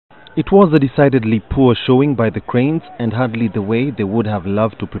It was a decidedly poor showing by the Cranes and hardly the way they would have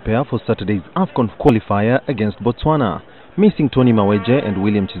loved to prepare for Saturday's AFCON qualifier against Botswana. Missing Tony Mawejje and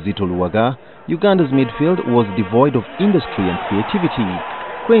William Kizito Luwagga, Uganda's midfield was devoid of industry and creativity.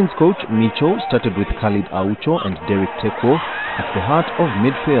 Cranes coach Micho started with Khalid Aucho and Derek Teko at the heart of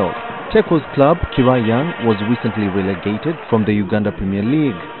midfield. Teko's club, Kira Young, was recently relegated from the Uganda Premier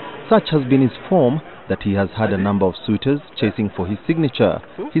League. Such has been his form that he has had a number of suitors chasing for his signature.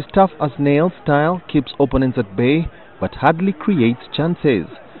 His tough-as-nails style keeps opponents at bay but hardly creates chances.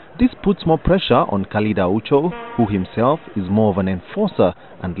 This puts more pressure on Khalid Aucho, who himself is more of an enforcer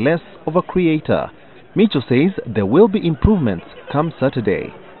and less of a creator. Micho says there will be improvements come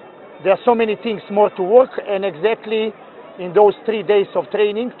Saturday. There are so many things more to work, and exactly in those 3 days of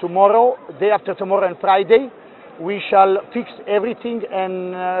training, tomorrow, day after tomorrow and Friday, we shall fix everything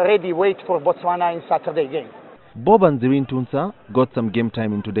and ready wait for Botswana in Saturday game. Bob Nzirintunsa got some game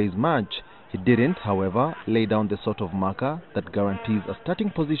time in today's match. He didn't, however, lay down the sort of marker that guarantees a starting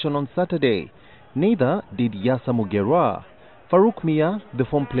position on Saturday. Neither did Yasa Mugerwa. Farouk Mia, the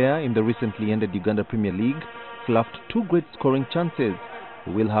former player in the recently ended Uganda Premier League, fluffed 2 great scoring chances.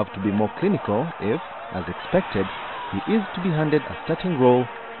 He will have to be more clinical if, as expected, he is to be handed a starting role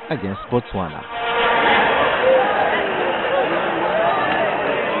against Botswana.